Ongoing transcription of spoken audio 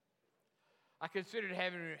I considered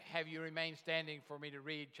have you remain standing for me to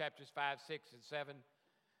read chapters 5, 6, and 7,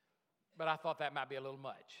 but I thought that might be a little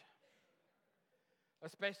much.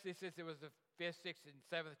 Especially since it was the 5th, 6th, and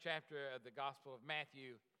 7th chapter of the Gospel of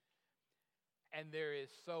Matthew, and there is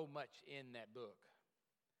so much in that book.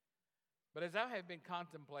 But as I have been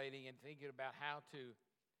contemplating and thinking about how to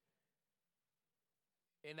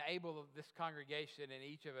enable this congregation and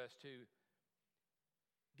each of us to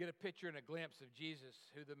get a picture and a glimpse of Jesus,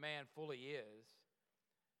 who the man fully is,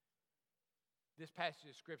 this passage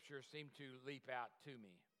of Scripture seemed to leap out to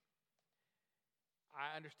me.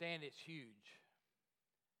 I understand it's huge.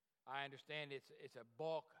 I understand it's a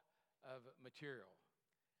bulk of material.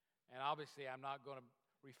 And obviously I'm not going to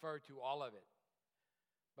refer to all of it.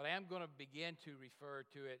 But I am going to begin to refer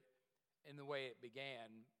to it in the way it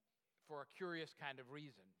began for a curious kind of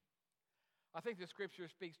reason. I think the Scripture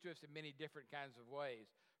speaks to us in many different kinds of ways,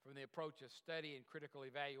 from the approach of study and critical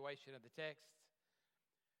evaluation of the texts,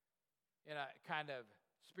 in a kind of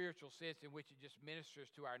spiritual sense in which it just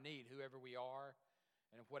ministers to our need, whoever we are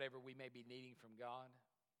and whatever we may be needing from God.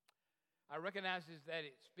 I recognize that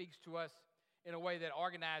it speaks to us in a way that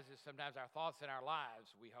organizes sometimes our thoughts and our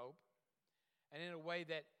lives, we hope, and in a way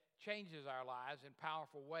that changes our lives in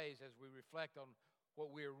powerful ways as we reflect on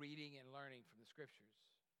what we're reading and learning from the Scriptures.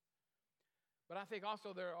 But I think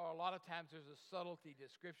also there are a lot of times there's a subtlety to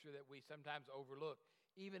Scripture that we sometimes overlook,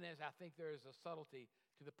 even as I think there is a subtlety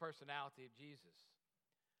to the personality of Jesus.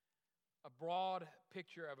 A broad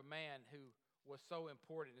picture of a man who was so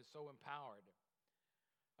important and so empowered.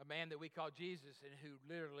 A man that we call Jesus and who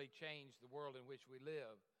literally changed the world in which we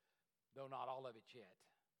live, though not all of it yet.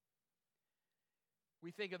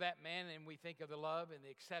 We think of that man and we think of the love and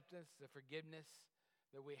the acceptance, the forgiveness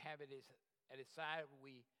that we have at his side.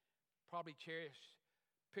 We probably cherish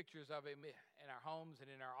pictures of him in our homes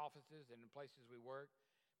and in our offices and in places we work.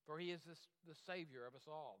 For he is the Savior of us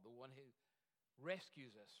all, the one who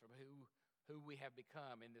rescues us from who we have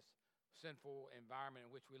become in this sinful environment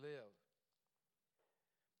in which we live.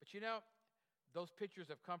 But you know, those pictures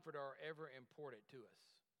of comfort are ever important to us.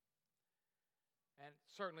 And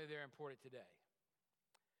certainly they're important today.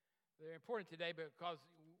 They're important today because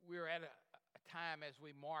we're at a time as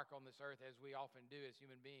we mark on this earth, as we often do as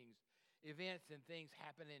human beings, events and things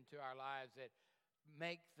happen into our lives that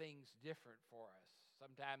make things different for us,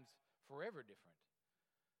 sometimes forever different,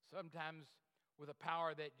 sometimes with a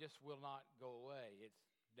power that just will not go away. It's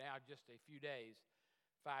now just a few days,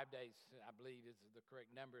 5 days, I believe is the correct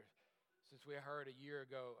number, since we heard a year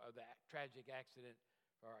ago of that tragic accident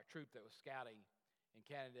for our troop that was scouting in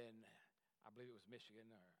Canada, and I believe it was Michigan,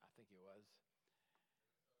 or I think it was.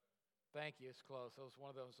 Thank you, it's close. It was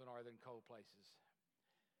one of those northern cold places.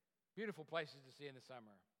 Beautiful places to see in the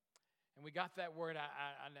summer. And we got that word,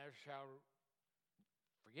 I never shall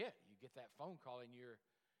forget. You get that phone call and you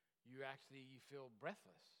feel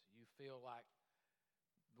breathless. You feel like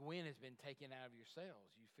the wind has been taken out of your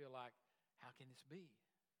sails. You feel like, how can this be?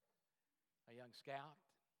 A young scout,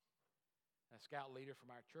 a scout leader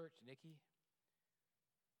from our church, Nikki,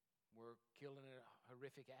 were killed in a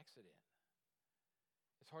horrific accident.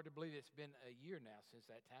 It's hard to believe it's been a year now since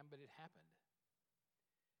that time, but it happened.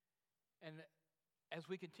 And as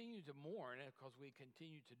we continue to mourn, because we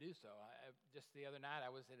continue to do so, just the other night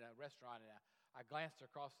I was in a restaurant and I glanced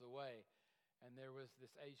across the way, and there was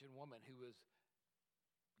this Asian woman who was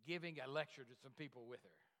giving a lecture to some people with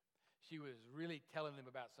her. She was really telling them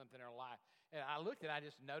about something in her life. And I looked and I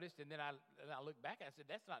just noticed, and then I looked back and I said,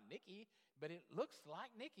 that's not Nikki, but it looks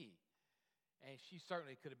like Nikki. And she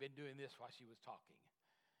certainly could have been doing this while she was talking.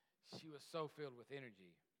 She was so filled with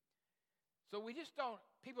energy. So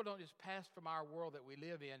people don't just pass from our world that we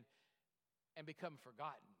live in and become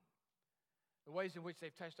forgotten. The ways in which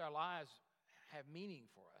they've touched our lives have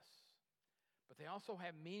meaning for us. But they also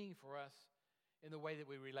have meaning for us in the way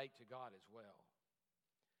that we relate to God as well.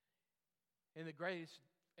 In the greatest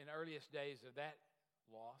and earliest days of that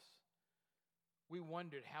loss, we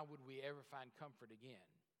wondered how would we ever find comfort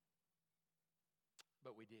again.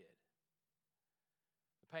 But we did.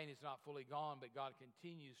 The pain is not fully gone, but God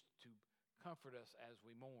continues to comfort us as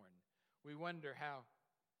we mourn. We wonder how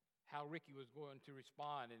Ricky was going to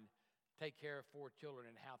respond and take care of 4 children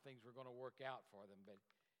and how things were going to work out for them, but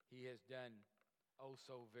he has done oh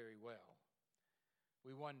so very well.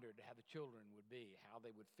 We wondered how the children would be, how they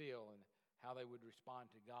would feel, and how they would respond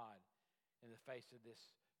to God in the face of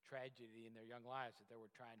this tragedy in their young lives that they were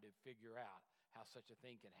trying to figure out how such a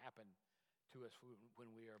thing can happen to us when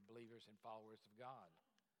we are believers and followers of God.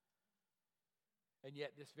 And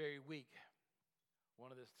yet this very week, one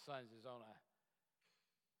of the sons is on a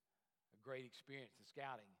great experience in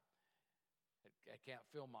scouting. at Camp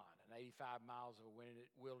Philmont, an 85 miles of a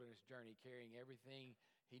wilderness journey, carrying everything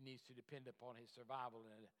he needs to depend upon his survival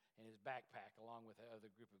in his backpack, along with the other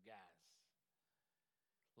group of guys.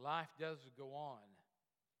 Life does go on.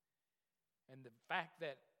 And the fact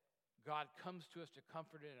that God comes to us to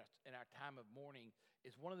comfort in our time of mourning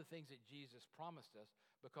is one of the things that Jesus promised us,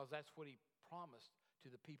 because that's what he promised to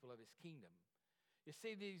the people of his kingdom. You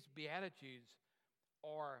see, these Beatitudes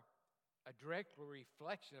are a direct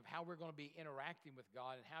reflection of how we're going to be interacting with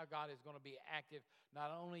God and how God is going to be active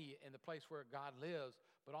not only in the place where God lives,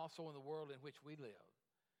 but also in the world in which we live.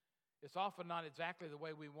 It's often not exactly the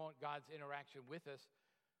way we want God's interaction with us,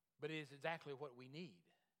 but it is exactly what we need.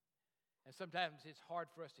 And sometimes it's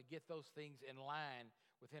hard for us to get those things in line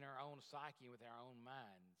within our own psyche, with our own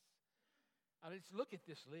minds. Now, let's look at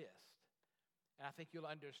this list, and I think you'll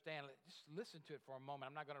understand. Just listen to it for a moment.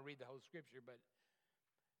 I'm not going to read the whole scripture, but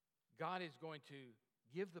God is going to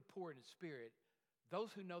give the poor in spirit,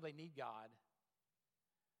 those who know they need God,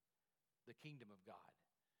 the kingdom of God.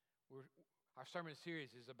 Our sermon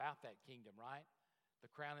series is about that kingdom, right?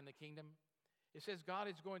 The crown in the kingdom. It says God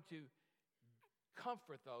is going to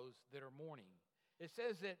comfort those that are mourning. It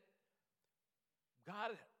says that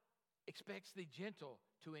God expects the gentle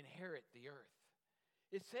to inherit the earth.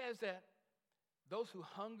 It says that those who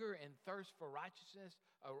hunger and thirst for righteousness,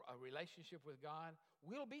 a relationship with God,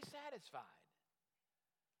 will be satisfied.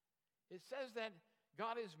 It says that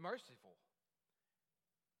God is merciful,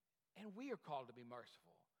 and we are called to be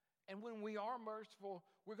merciful. And when we are merciful,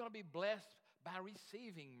 we're going to be blessed by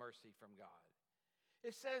receiving mercy from God.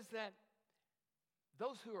 It says that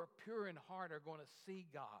those who are pure in heart are going to see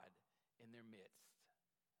God in their midst.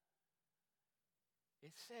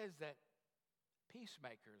 It says that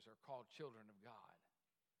peacemakers are called children of God.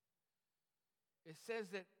 It says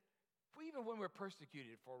that even when we're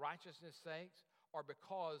persecuted for righteousness' sakes or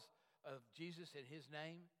because of Jesus and his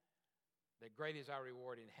name, that great is our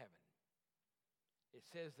reward in heaven. It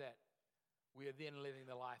says that we are then living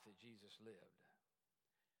the life that Jesus lived.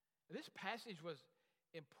 This passage was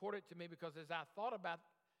important to me because as I thought about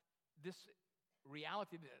this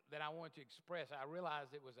reality that I wanted to express, I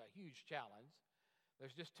realized it was a huge challenge.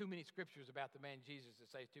 There's just too many scriptures about the man Jesus that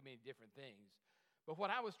say too many different things. But what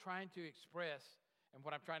I was trying to express, and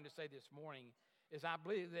what I'm trying to say this morning, is I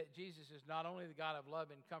believe that Jesus is not only the God of love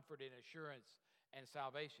and comfort and assurance and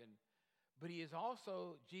salvation, but he is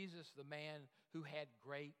also Jesus, the man who had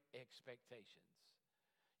great expectations.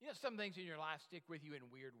 You know, some things in your life stick with you in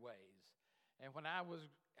weird ways. And when I was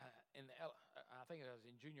I think I was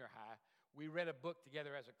in junior high, we read a book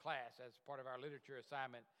together as a class as part of our literature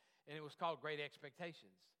assignment, and it was called Great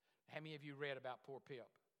Expectations. How many of you read about Poor Pip?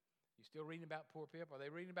 You still reading about Poor Pip? Are they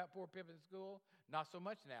reading about Poor Pip in school? Not so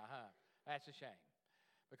much now, huh? That's a shame.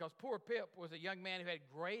 Because Poor Pip was a young man who had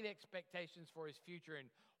great expectations for his future and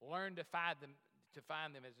learned to find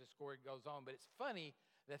them as the story goes on. But it's funny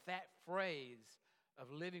that phrase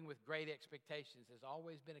of living with great expectations has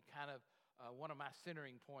always been a kind of one of my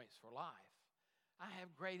centering points for life. I have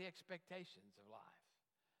great expectations of life.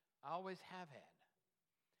 I always have had.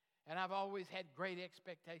 And I've always had great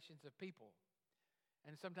expectations of people.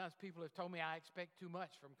 And sometimes people have told me I expect too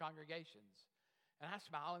much from congregations. And I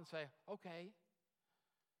smile and say, okay,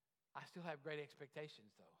 I still have great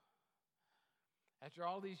expectations though. After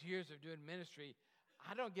all these years of doing ministry,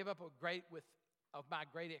 I don't give up of my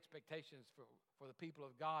great expectations for the people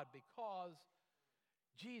of God, because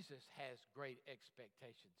Jesus has great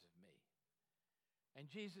expectations of me. And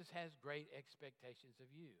Jesus has great expectations of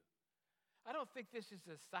you. I don't think this is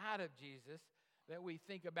a side of Jesus that we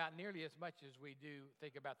think about nearly as much as we do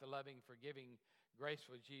think about the loving, forgiving,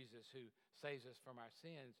 graceful Jesus who saves us from our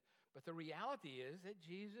sins. But the reality is that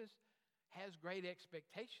Jesus has great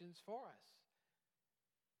expectations for us.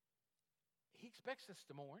 He expects us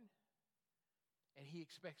to mourn, and he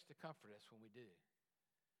expects to comfort us when we do.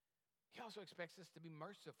 He also expects us to be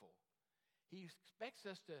merciful. He expects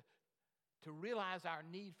us to realize our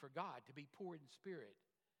need for God, to be poor in spirit.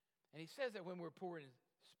 And he says that when we're poor in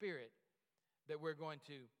spirit, that we're going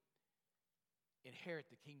to inherit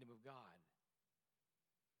the kingdom of God.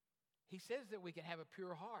 He says that we can have a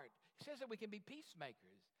pure heart. He says that we can be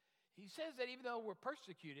peacemakers. He says that even though we're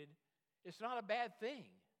persecuted, it's not a bad thing,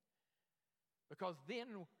 because then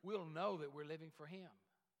we'll know that we're living for him.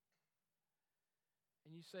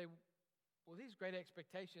 And you say, well, these great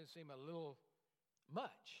expectations seem a little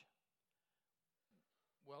much.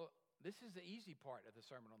 Well, this is the easy part of the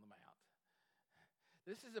Sermon on the Mount.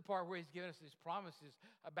 This is the part where he's given us these promises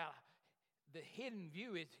about the hidden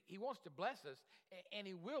view is he wants to bless us, and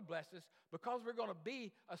he will bless us because we're going to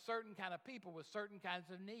be a certain kind of people with certain kinds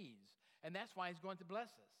of needs. And that's why he's going to bless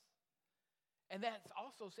us. And that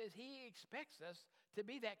also says he expects us to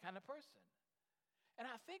be that kind of person. And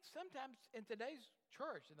I think sometimes in today's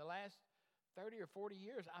church, in the last 30 or 40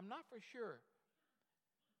 years, I'm not for sure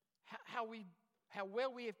how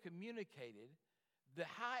well we have communicated the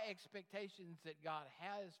high expectations that God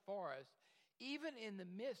has for us, even in the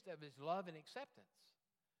midst of his love and acceptance.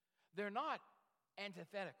 They're not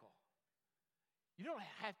antithetical. You don't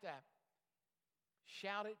have to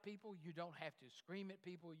shout at people. You don't have to scream at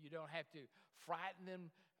people. You don't have to frighten them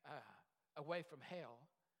away from hell.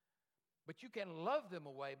 But you can love them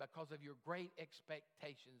away because of your great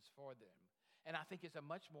expectations for them. And I think it's a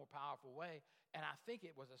much more powerful way. And I think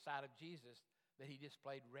it was a side of Jesus that he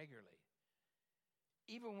displayed regularly.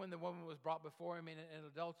 Even when the woman was brought before him in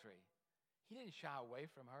adultery, he didn't shy away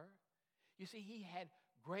from her. You see, he had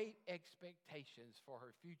great expectations for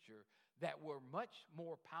her future that were much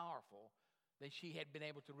more powerful than she had been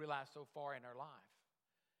able to realize so far in her life.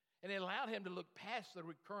 And it allowed him to look past the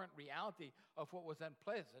recurrent reality of what was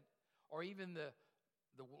unpleasant, or even the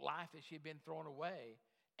life that she had been thrown away,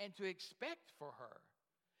 and to expect for her,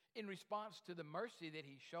 in response to the mercy that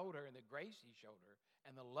he showed her and the grace he showed her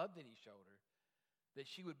and the love that he showed her, that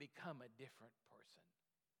she would become a different person.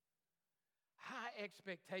 High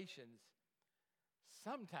expectations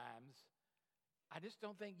sometimes, I just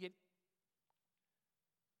don't think get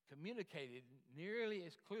communicated nearly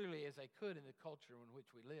as clearly as they could in the culture in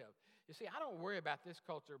which we live. You see, I don't worry about this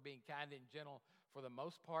culture being kind and gentle for the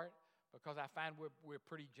most part, because I find we're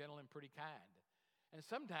pretty gentle and pretty kind. And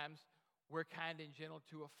sometimes we're kind and gentle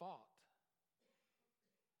to a fault.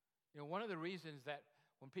 You know, one of the reasons that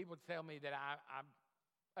when people tell me that I'm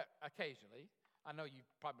occasionally, I know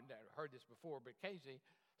you've probably never heard this before, but occasionally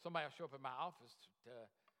somebody will show up in my office to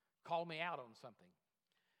call me out on something.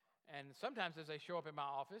 And sometimes as they show up in my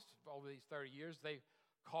office over these 30 years, they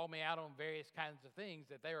call me out on various kinds of things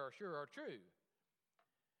that they are sure are true.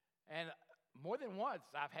 And more than once,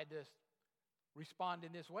 I've had to respond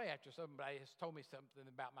in this way after somebody has told me something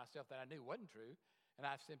about myself that I knew wasn't true, and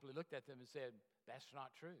I've simply looked at them and said, that's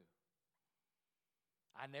not true.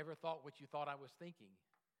 I never thought what you thought I was thinking.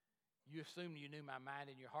 You assumed you knew my mind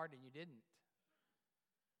and your heart, and you didn't.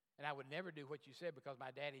 And I would never do what you said because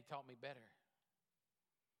my daddy taught me better.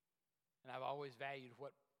 And I've always valued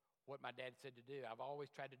what my dad said to do. I've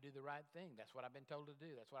always tried to do the right thing. That's what I've been told to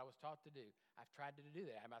do. That's what I was taught to do. I've tried to do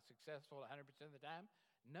that. Am I successful 100% of the time?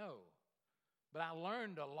 No. But I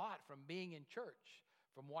learned a lot from being in church,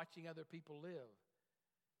 from watching other people live.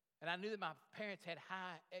 And I knew that my parents had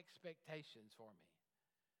high expectations for me.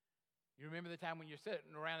 You remember the time when you're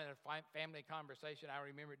sitting around in a family conversation? I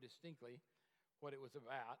remember distinctly what it was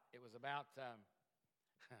about. It was about, I'm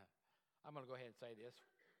going to go ahead and say this.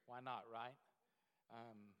 Why not, right?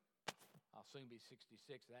 I'll soon be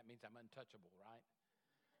 66, and that means I'm untouchable, right?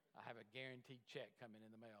 I have a guaranteed check coming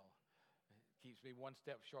in the mail. It keeps me one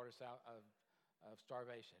step short of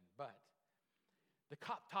starvation. But the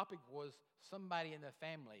topic was somebody in the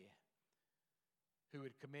family who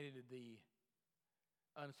had committed the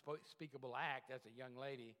unspeakable act as a young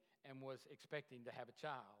lady and was expecting to have a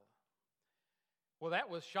child. Well, that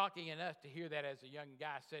was shocking enough to hear that as a young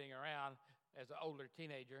guy sitting around as an older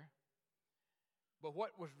teenager. But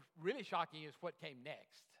what was really shocking is what came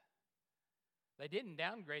next. They didn't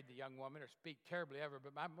downgrade the young woman or speak terribly of her,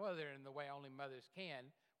 but my mother, in the way only mothers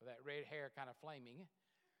can, with that red hair kind of flaming,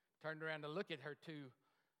 turned around to look at her two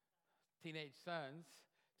teenage sons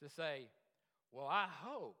to say, well, I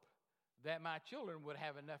hope that my children would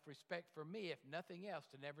have enough respect for me, if nothing else,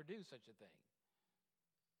 to never do such a thing.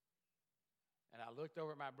 And I looked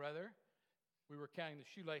over at my brother. We were counting the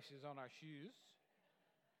shoelaces on our shoes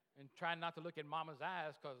and trying not to look in Mama's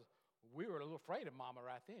eyes, because we were a little afraid of Mama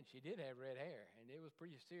right then. She did have red hair, and it was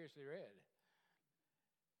pretty seriously red.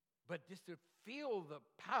 But just to feel the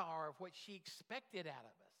power of what she expected out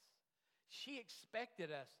of us. She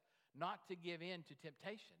expected us not to give in to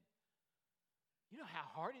temptation. You know how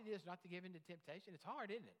hard it is not to give in to temptation? It's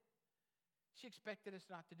hard, isn't it? She expected us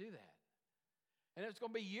not to do that. And it's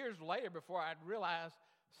going to be years later before I'd realize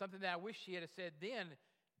something that I wish she had said then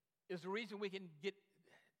is the reason we can get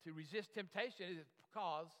to resist temptation is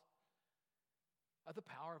because of the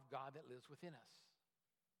power of God that lives within us,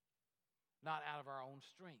 not out of our own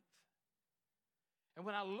strength. And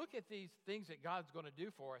when I look at these things that God's going to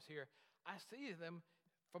do for us here, I see them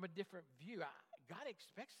from a different view. God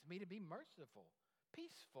expects me to be merciful,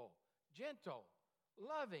 peaceful, gentle,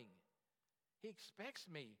 loving. He expects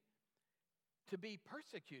me to be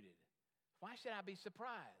persecuted. Why should I be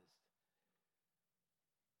surprised?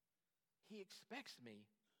 He expects me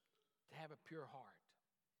to have a pure heart.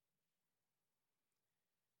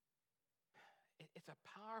 It's a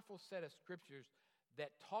powerful set of scriptures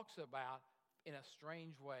that talks about, in a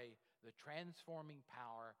strange way, the transforming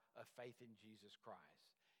power of faith in Jesus Christ.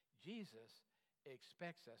 Jesus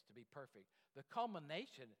expects us to be perfect. The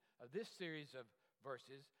culmination of this series of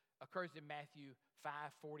verses occurs in Matthew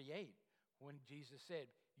 5:48, when Jesus said,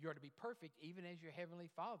 "You are to be perfect even as your heavenly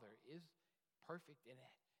Father is perfect in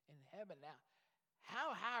heaven." Now,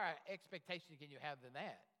 how higher expectation can you have than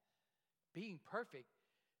that? Being perfect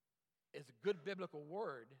is a good biblical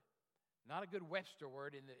word, not a good Webster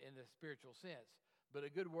word in the spiritual sense, but a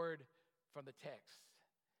good word from the text.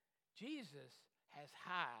 Jesus has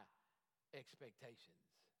high expectations.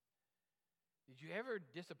 Did you ever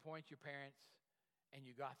disappoint your parents and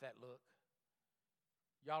you got that look?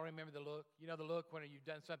 Y'all remember the look? You know the look when you've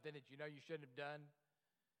done something that you know you shouldn't have done?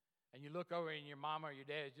 And you look over and your mama or your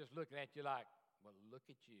dad is just looking at you like, well, look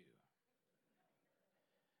at you.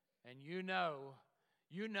 And you know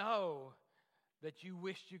that you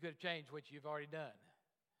wished you could have changed what you've already done.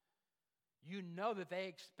 You know that they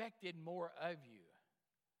expected more of you.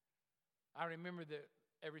 I remember that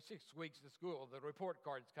every 6 weeks in school, the report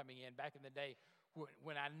cards coming in back in the day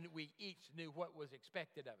when we each knew what was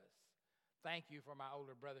expected of us. Thank you for my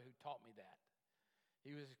older brother who taught me that.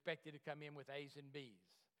 He was expected to come in with A's and B's.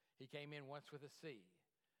 He came in once with a C.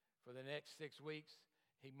 For the next 6 weeks,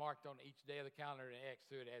 he marked on each day of the calendar an X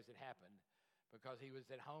through it as it happened, because he was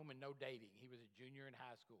at home and no dating. He was a junior in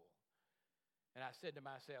high school. And I said to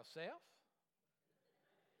myself, Self,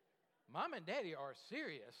 Mom and Daddy are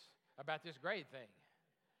serious about this grade thing.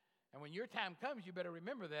 And when your time comes, you better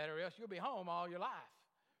remember that, or else you'll be home all your life.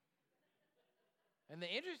 And the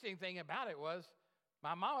interesting thing about it was,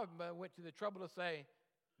 my mama went to the trouble to say,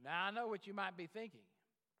 now I know what you might be thinking.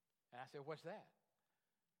 And I said, what's that?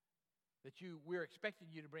 That we're expecting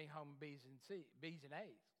you to bring home B's and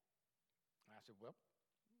A's. And I said, well,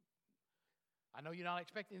 I know you're not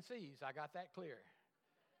expecting C's. I got that clear.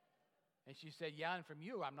 And she said, yeah, and from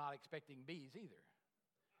you, I'm not expecting B's either.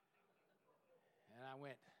 And I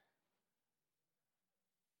went,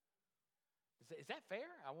 is that fair?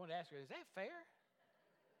 I wanted to ask her, is that fair?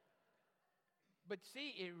 But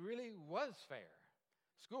see, it really was fair.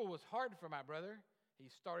 School was hard for my brother. He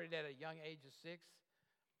started at a young age of 6.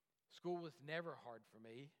 School was never hard for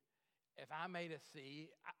me. If I made a C,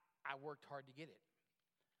 I worked hard to get it.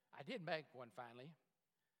 I did make one finally.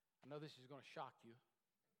 I know this is going to shock you.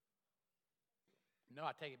 No,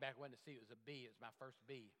 I take it back. It wasn't a C, it was a B. It was my first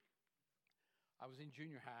B. I was in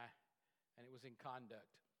junior high, and it was in conduct.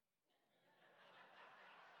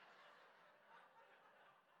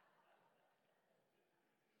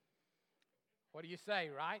 What do you say,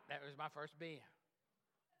 right? That was my first B.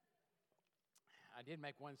 I did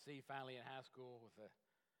make one C finally in high school with a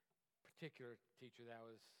particular teacher that I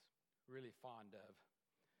was really fond of.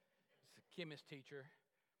 It's a chemist teacher,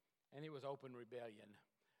 and it was open rebellion.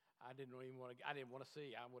 I didn't want to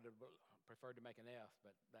see. I would have preferred to make an F,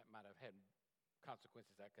 but that might have had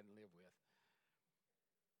consequences I couldn't live with.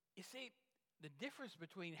 You see, the difference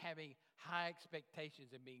between having high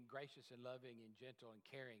expectations and being gracious and loving and gentle and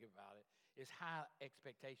caring about it is high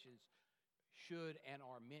expectations should and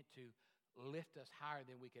are meant to lift us higher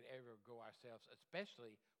than we could ever go ourselves,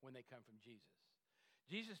 especially when they come from Jesus.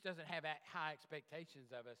 Jesus doesn't have high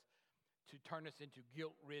expectations of us to turn us into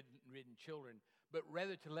guilt-ridden children, but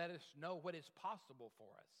rather to let us know what is possible for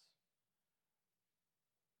us.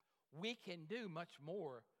 We can do much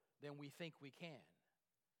more than we think we can.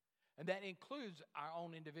 And that includes our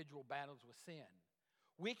own individual battles with sin.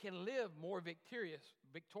 We can live more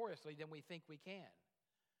victoriously than we think we can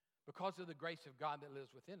because of the grace of God that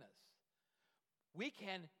lives within us. We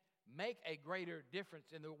can make a greater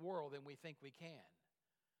difference in the world than we think we can.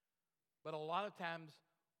 But a lot of times,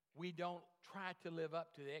 we don't try to live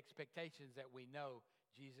up to the expectations that we know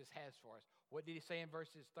Jesus has for us. What did he say in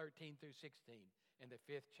verses 13 through 16 in the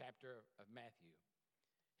 5th chapter of Matthew?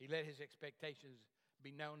 He let his expectations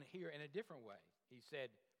be known here in a different way. He said,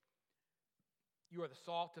 you are the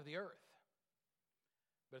salt of the earth.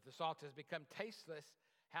 But if the salt has become tasteless,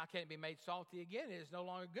 how can it be made salty again? It is no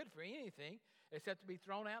longer good for anything except to be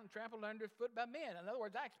thrown out and trampled underfoot by men. In other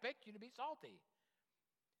words, I expect you to be salty.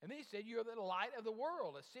 And then he said, you are the light of the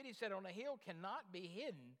world. A city set on a hill cannot be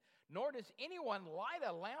hidden, nor does anyone light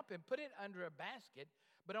a lamp and put it under a basket,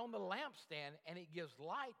 but on the lampstand, and it gives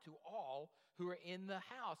light to all who are in the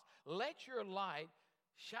house. Let your light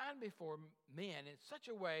shine before men in such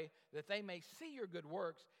a way that they may see your good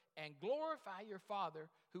works and glorify your Father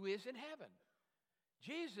who is in heaven.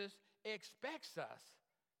 Jesus expects us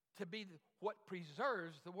to be what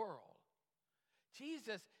preserves the world.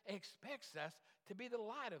 Jesus expects us to be the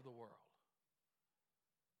light of the world.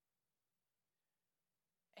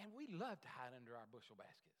 And we love to hide under our bushel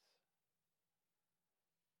baskets.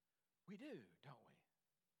 We do, don't we?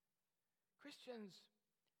 Christians,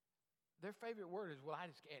 their favorite word is, well, I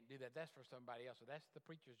just can't do that. That's for somebody else. Or that's the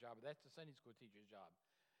preacher's job. Or that's the Sunday school teacher's job.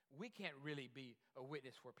 We can't really be a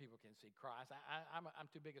witness where people can see Christ. I'm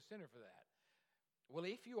too big a sinner for that. Well,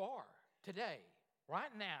 if you are today,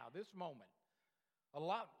 right now, this moment, a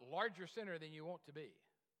lot larger sinner than you want to be,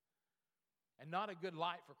 and not a good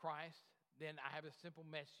light for Christ, then I have a simple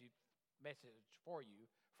message for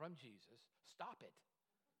you from Jesus. Stop it.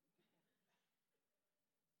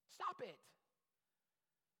 Stop it.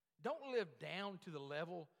 Don't live down to the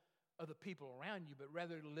level of the people around you, but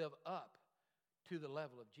rather live up to the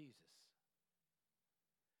level of Jesus.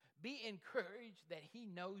 Be encouraged that he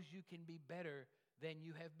knows you can be better than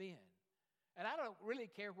you have been. And I don't really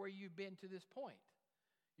care where you've been to this point.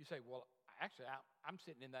 You say, well, actually, I'm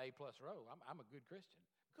sitting in the A-plus row. I'm a good Christian.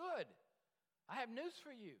 Good. I have news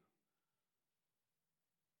for you.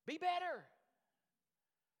 Be better.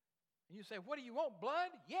 And you say, what do you want,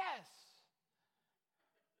 blood? Yes.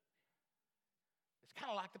 It's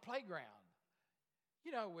kind of like the playground.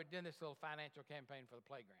 You know, we're doing this little financial campaign for the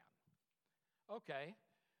playground. Okay.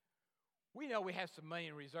 We know we have some money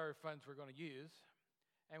in reserve funds we're going to use,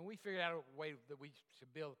 and we figured out a way that we should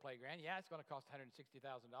build the playground. Yeah, it's going to cost $160,000,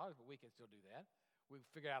 but we can still do that. We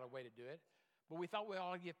figured out a way to do it. But we thought we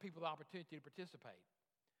ought to give people the opportunity to participate.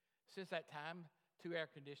 Since that time, 2 air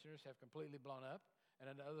conditioners have completely blown up, and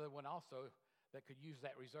another one also that could use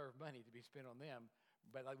that reserve money to be spent on them.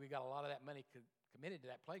 But we got a lot of that money committed to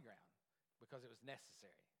that playground because it was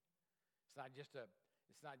necessary. It's not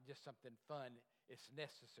just something fun. It's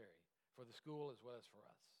necessary for the school as well as for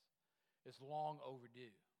us. It's long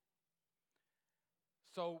overdue.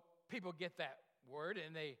 So people get that word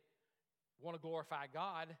and they want to glorify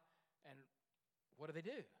God, and what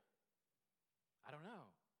do? I don't know.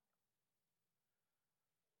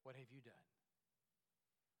 What have you done?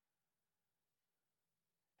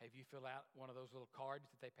 Have you filled out one of those little cards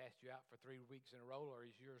that they passed you out for 3 weeks in a row, or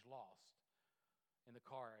is yours lost in the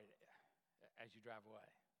car as you drive away?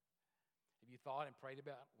 Have you thought and prayed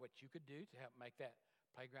about what you could do to help make that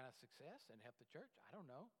playground a success and help the church? I don't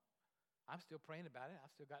know. I'm still praying about it.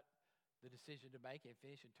 I've still got the decision to make and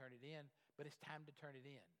finish and turn it in, but it's time to turn it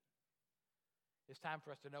in. It's time for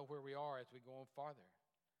us to know where we are as we go on farther.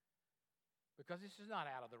 Because this is not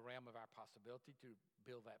out of the realm of our possibility to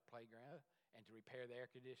build that playground and to repair the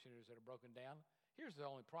air conditioners that are broken down. Here's the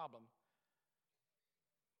only problem.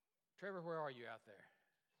 Trevor, where are you out there?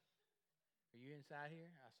 Are you inside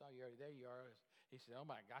here? I saw you already. There you are. He said, oh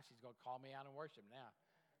my gosh, he's going to call me out and worship now.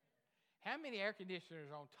 How many air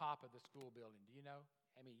conditioners are on top of the school building? Do you know?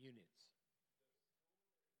 How many units?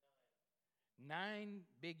 9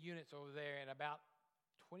 big units over there and about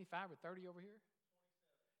 25 or 30 over here?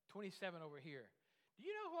 27 over here. Do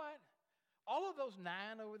you know what? All of those 9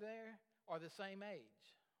 over there are the same age.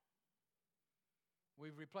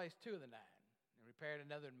 We've replaced 2 of the 9 and repaired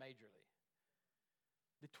another majorly.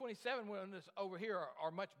 The 27 ones over here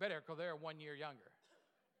are much better because they're 1 year younger.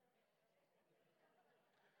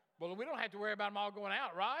 Well, we don't have to worry about them all going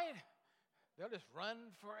out, right? They'll just run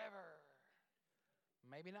forever.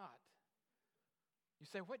 Maybe not. You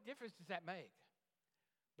say, what difference does that make?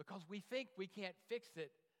 Because we think we can't fix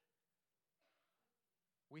it.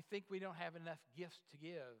 We think we don't have enough gifts to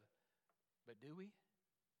give. But do we?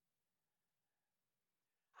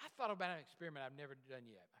 I thought about an experiment I've never done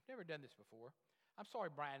yet. I've never done this before. I'm sorry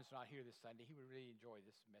Brian's not here this Sunday. He would really enjoy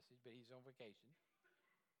this message, but he's on vacation.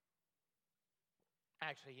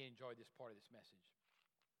 Actually, he enjoyed this part of this message.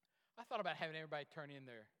 I thought about having everybody turn in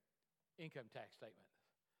their income tax statement.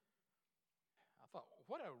 I thought,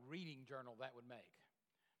 what a reading journal that would make.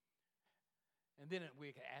 And then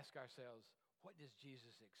we could ask ourselves, what does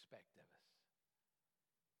Jesus expect of us?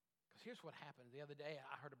 Because here's what happened. The other day,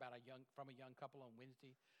 I heard about from a young couple on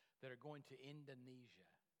Wednesday that are going to Indonesia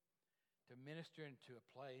to minister into a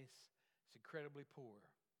place that's incredibly poor,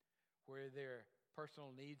 where their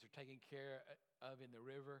personal needs are taken care of in the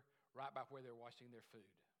river, right by where they're washing their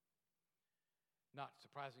food. Not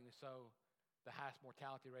surprisingly so, the highest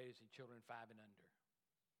mortality rate is in children 5 and under.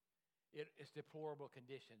 It's deplorable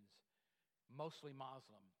conditions, mostly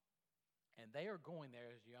Muslim. And they are going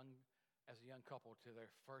there as a young couple to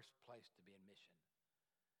their first place to be in mission.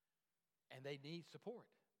 And they need support.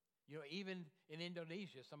 You know, even in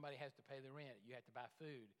Indonesia, somebody has to pay the rent. You have to buy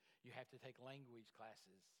food. You have to take language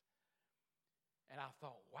classes. And I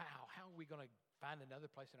thought, wow, how are we going to find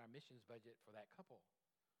another place in our missions budget for that couple?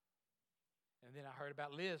 And then I heard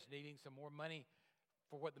about Liz needing some more money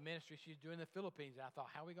for what the ministry she's doing in the Philippines. And I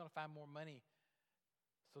thought, how are we going to find more money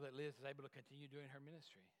so that Liz is able to continue doing her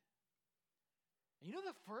ministry. And you know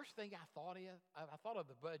the first thing I thought of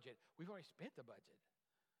the budget. We've already spent the budget.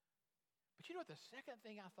 But you know what the second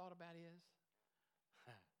thing I thought about is?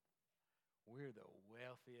 We're the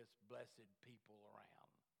wealthiest, blessed people around.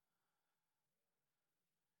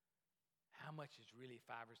 How much is really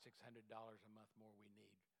 $500 or $600 a month more we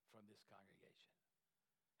need from this congregation?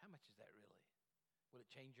 How much is that really? Will it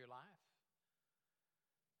change your life?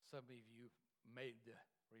 Some of you made the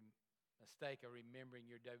mistake of remembering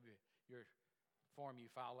your form you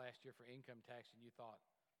filed last year for income tax, and you thought,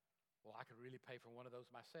 well, I could really pay for one of those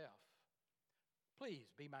myself.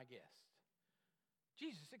 Please be my guest.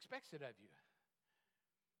 Jesus expects it of you.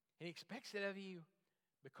 And he expects it of you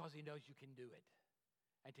because he knows you can do it.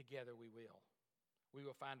 And together we will. We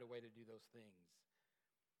will find a way to do those things.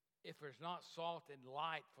 If there's not salt and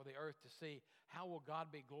light for the earth to see, how will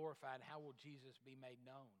God be glorified? How will Jesus be made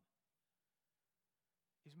known?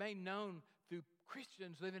 He's made known through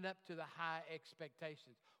Christians living up to the high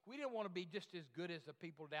expectations. We don't want to be just as good as the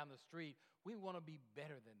people down the street. We want to be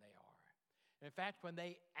better than they are. And in fact, when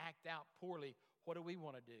they act out poorly, what do we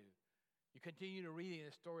want to do? You continue to read in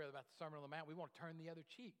the story about the Sermon on the Mount, we want to turn the other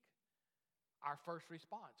cheek. Our first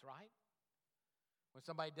response, right? When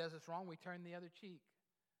somebody does us wrong, we turn the other cheek.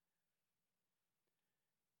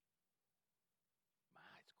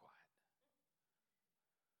 It's quiet.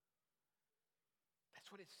 That's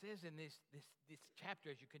what it says in this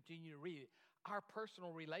chapter as you continue to read it. Our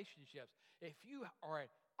personal relationships. If you are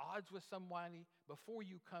at odds with somebody, before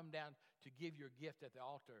you come down to give your gift at the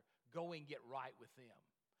altar, go and get right with them.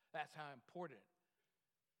 That's how important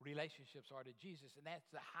relationships are to Jesus, and that's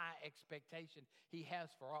the high expectation he has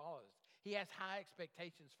for all of us. He has high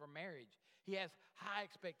expectations for marriage. He has high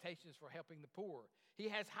expectations for helping the poor. He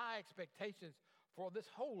has high expectations for this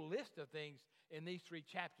whole list of things in these 3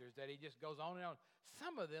 chapters that he just goes on and on.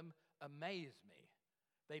 Some of them amaze me.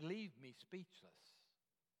 They leave me speechless.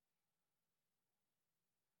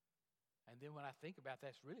 And then when I think about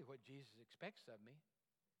that's really what Jesus expects of me,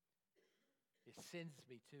 it sends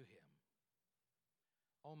me to him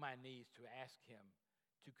on my knees to ask him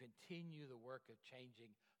to continue the work of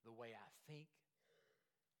changing the way I think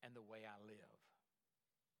and the way I live.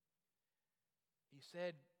 He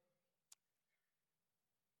said,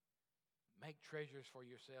 make treasures for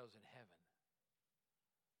yourselves in heaven,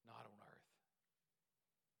 not on earth.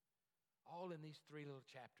 All in these 3 little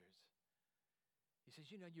chapters. He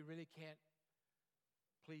says, you really can't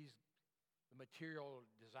please the material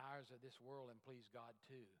desires of this world and please God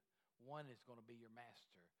too. One is going to be your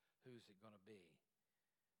master. Who's it going to be?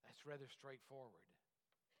 That's rather straightforward.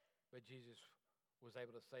 But Jesus was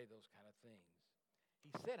able to say those kind of things.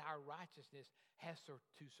 He said our righteousness has to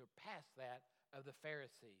surpass that of the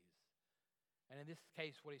Pharisees. And in this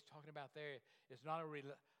case, what he's talking about there is not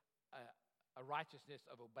a righteousness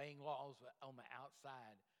of obeying laws on the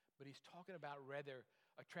outside, but he's talking about rather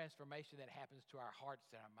a transformation that happens to our hearts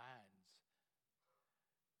and our minds.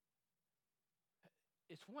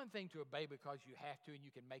 It's one thing to obey because you have to and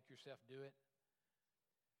you can make yourself do it.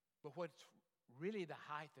 But what's really the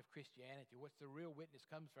height of Christianity, what's the real witness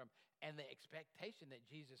comes from, and the expectation that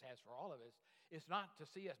Jesus has for all of us, is not to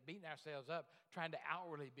see us beating ourselves up, trying to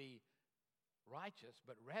outwardly be righteous,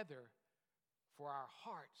 but rather for our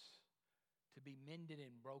hearts to be mended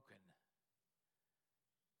and broken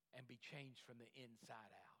and be changed from the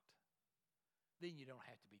inside out. Then you don't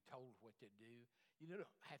have to be told what to do. You don't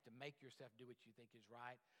have to make yourself do what you think is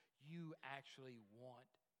right. You actually want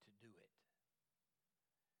to do it.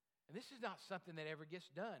 And this is not something that ever gets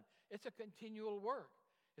done. It's a continual work.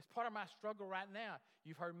 It's part of my struggle right now.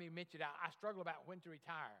 You've heard me mention I struggle about when to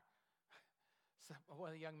retire.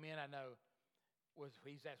 One of the young men I know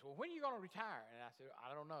he's asked, well, when are you going to retire? And I said,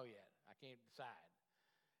 I don't know yet. I can't decide.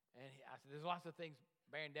 And I said, there's lots of things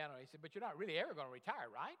bearing down on it. He said, but you're not really ever going to retire,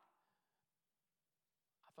 right?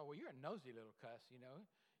 I thought, well, you're a nosy little cuss,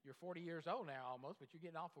 You're 40 years old now almost, but you're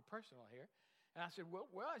getting awful personal here. And I said, well,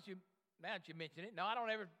 now that you mention it, no, I don't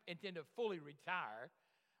ever intend to fully retire,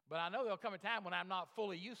 but I know there'll come a time when I'm not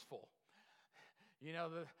fully useful.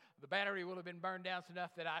 The battery will have been burned down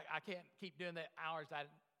enough that I can't keep doing the hours that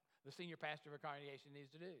the senior pastor of a congregation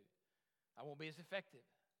needs to do. I won't be as effective.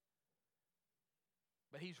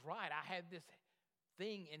 But he's right. I had this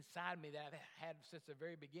thing inside me that I've had since the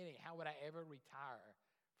very beginning. How would I ever retire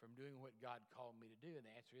from doing what God called me to do? And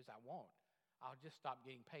the answer is I won't. I'll just stop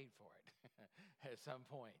getting paid for it at some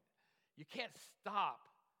point. You can't stop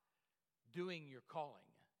doing your calling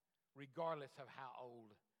regardless of how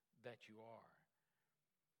old that you are.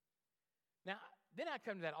 Now, then I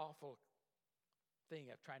come to that awful thing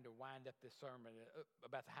of trying to wind up this sermon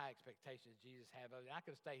about the high expectations Jesus has. I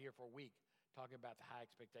could stay here for a week talking about the high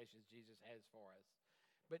expectations Jesus has for us.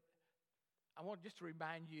 But I want just to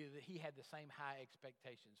remind you that he had the same high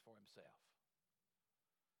expectations for himself.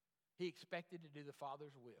 He expected to do the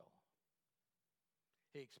Father's will.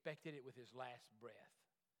 He expected it with his last breath.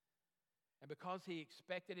 And because he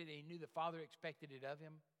expected it and he knew the Father expected it of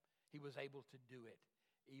him, he was able to do it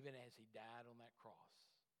even as he died on that cross.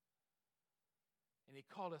 And he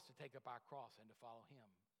called us to take up our cross and to follow him.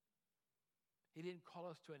 He didn't call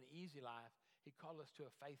us to an easy life. He called us to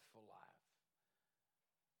a faithful life.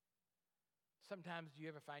 Sometimes do you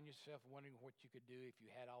ever find yourself wondering what you could do if you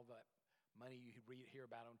had all that money you hear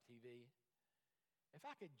about on TV? If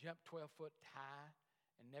I could jump 12 foot high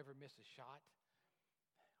and never miss a shot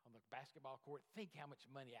on the basketball court, think how much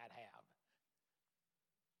money I'd have.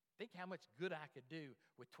 Think how much good I could do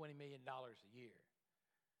with $20 million a year.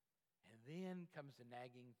 And then comes the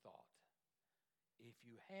nagging thought. If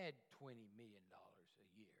you had $20 million a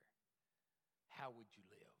year, how would you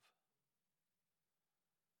live?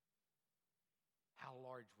 How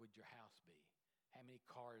large would your house be? How many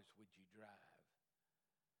cars would you drive?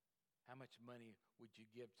 How much money would you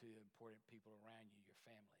give to important people around you, your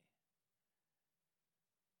family?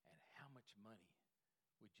 And how much money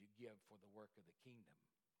would you give for the work of the kingdom?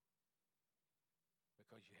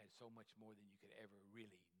 Because you had so much more than you could ever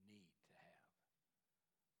really need to have.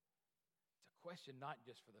 It's a question not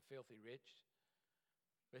just for the filthy rich,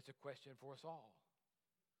 but it's a question for us all.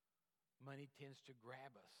 Money tends to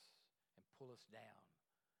grab us and pull us down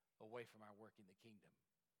away from our work in the kingdom.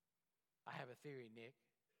 I have a theory, Nick,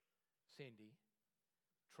 Cindy,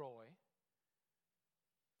 Troy,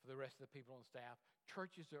 for the rest of the people on staff.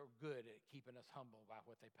 Churches are good at keeping us humble by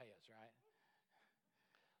what they pay us, right?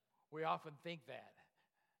 We often think that.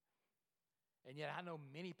 And yet I know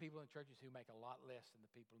many people in churches who make a lot less than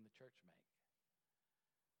the people in the church make.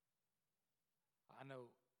 I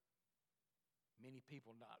know many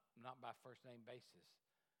people, not by first name basis,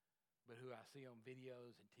 but who I see on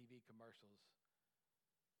videos and TV commercials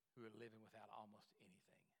who are living without almost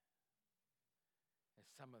anything. And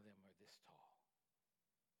some of them are this tall.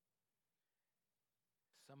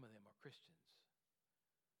 Some of them are Christians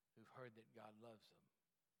who've heard that God loves them.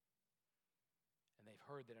 And they've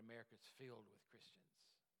heard that America's filled with Christians.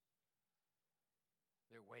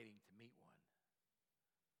 They're waiting to meet one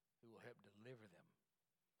who will help deliver them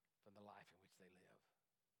from the life in which they live.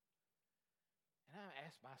 And I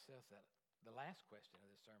asked myself that the last question of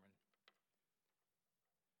this sermon.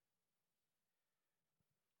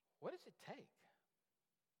 What does it take?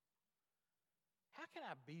 How can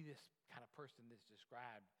I be this kind of person that's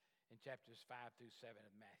described in chapters 5 through 7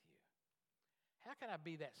 of Matthew? How can I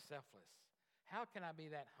be that selfless? How can I be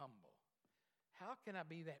that humble? How can I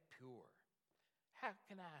be that pure? How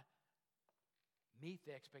can I meet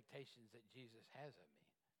the expectations that Jesus has of me?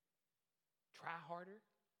 Try harder,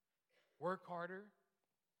 work harder,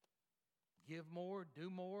 give more, do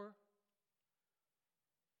more,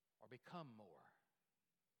 or become more.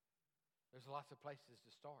 There's lots of places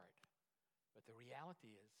to start, but the real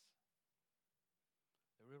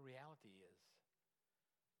reality is,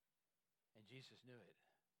 and Jesus knew it,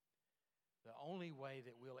 the only way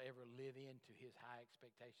that we'll ever live into his high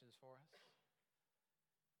expectations for us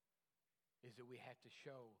is that we have to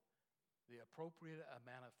show the appropriate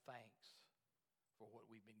amount of thanks for what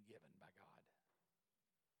we've been given by God.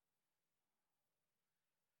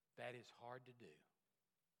 That is hard to do.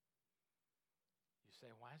 You say,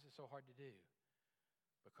 why is it so hard to do?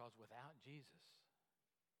 Because without Jesus,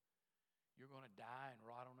 you're going to die and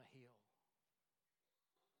rot on a hill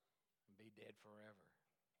and be dead forever.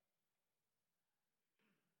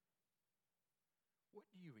 What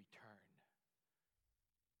do you return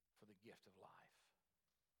for the gift of life?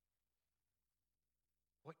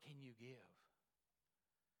 What can you give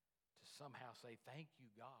to somehow say, thank you,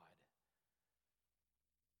 God,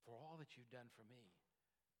 for all that you've done for me?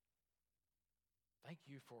 Thank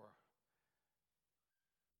you for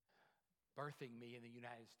birthing me in the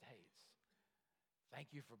United States.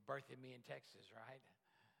 Thank you for birthing me in Texas, right?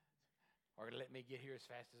 Or let me get here as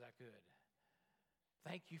fast as I could.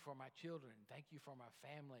 Thank you for my children. Thank you for my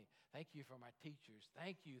family. Thank you for my teachers.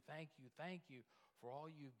 Thank you for all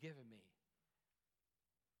you've given me.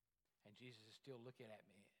 And Jesus is still looking at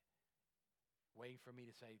me, waiting for me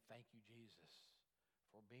to say, thank you, Jesus,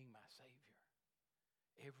 for being my Savior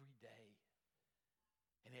every day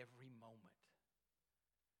and every moment.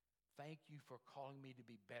 Thank you for calling me to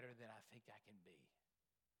be better than I think I can be.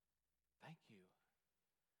 Thank you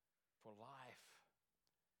for life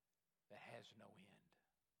that has no end.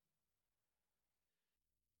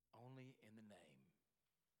 Only in the name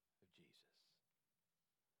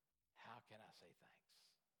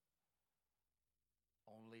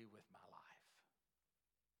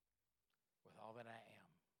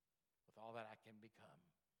can become,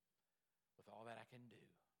 with all that I can do,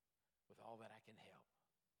 with all that I can help,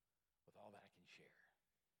 with all that I can share.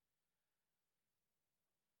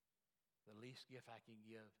 The least gift I can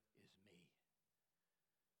give is me.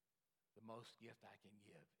 The most gift I can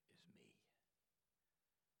give is me.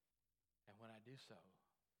 And when I do so,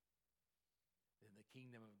 then the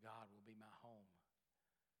kingdom of God will be my home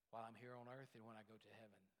while I'm here on earth and when I go to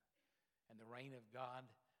heaven. And the reign of God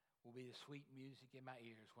will be the sweet music in my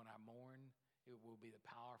ears. When I mourn, it will be the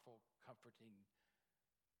powerful, comforting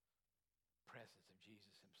presence of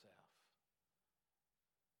Jesus himself.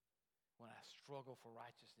 When I struggle for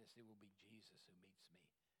righteousness, it will be Jesus who meets me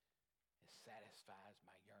and satisfies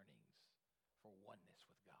my yearnings for oneness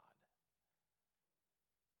with God.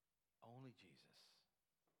 Only Jesus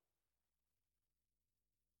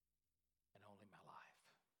and only my life.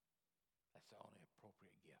 That's the only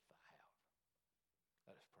appropriate gift I have.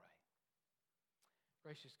 Let us pray.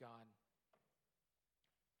 Gracious God,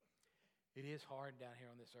 it is hard down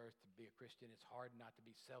here on this earth to be a Christian. It's hard not to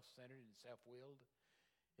be self-centered and self-willed.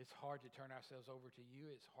 It's hard to turn ourselves over to you.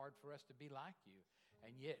 It's hard for us to be like you.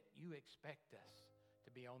 And yet you expect us to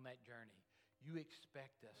be on that journey. You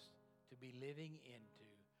expect us to be living into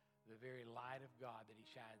the very light of God that he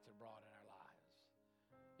shines abroad in our lives.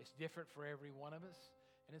 It's different for every one of us,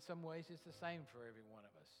 and in some ways it's the same for every one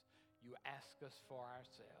of us. You ask us for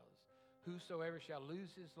ourselves. Whosoever shall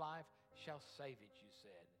lose his life shall save it, you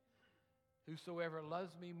said. Whosoever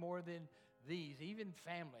loves me more than these, even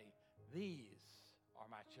family, these are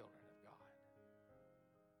my children of God.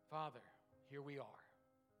 Father, here we are.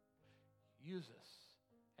 Use us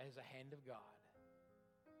as a hand of God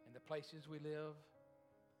in the places we live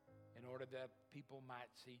in order that people might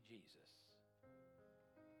see Jesus.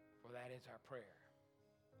 For that is our prayer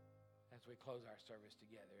as we close our service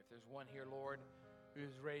together. If there's one here, Lord, who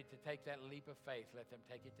is ready to take that leap of faith, let them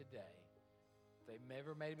take it today. If they've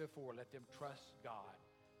never made it before, let them trust God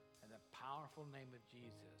and the powerful name of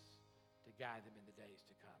Jesus to guide them in the days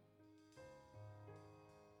to come.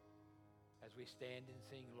 As we stand and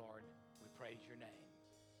sing, Lord, we praise your name.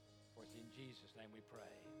 For it's in Jesus' name we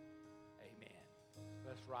pray. Amen.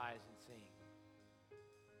 Let's rise and sing.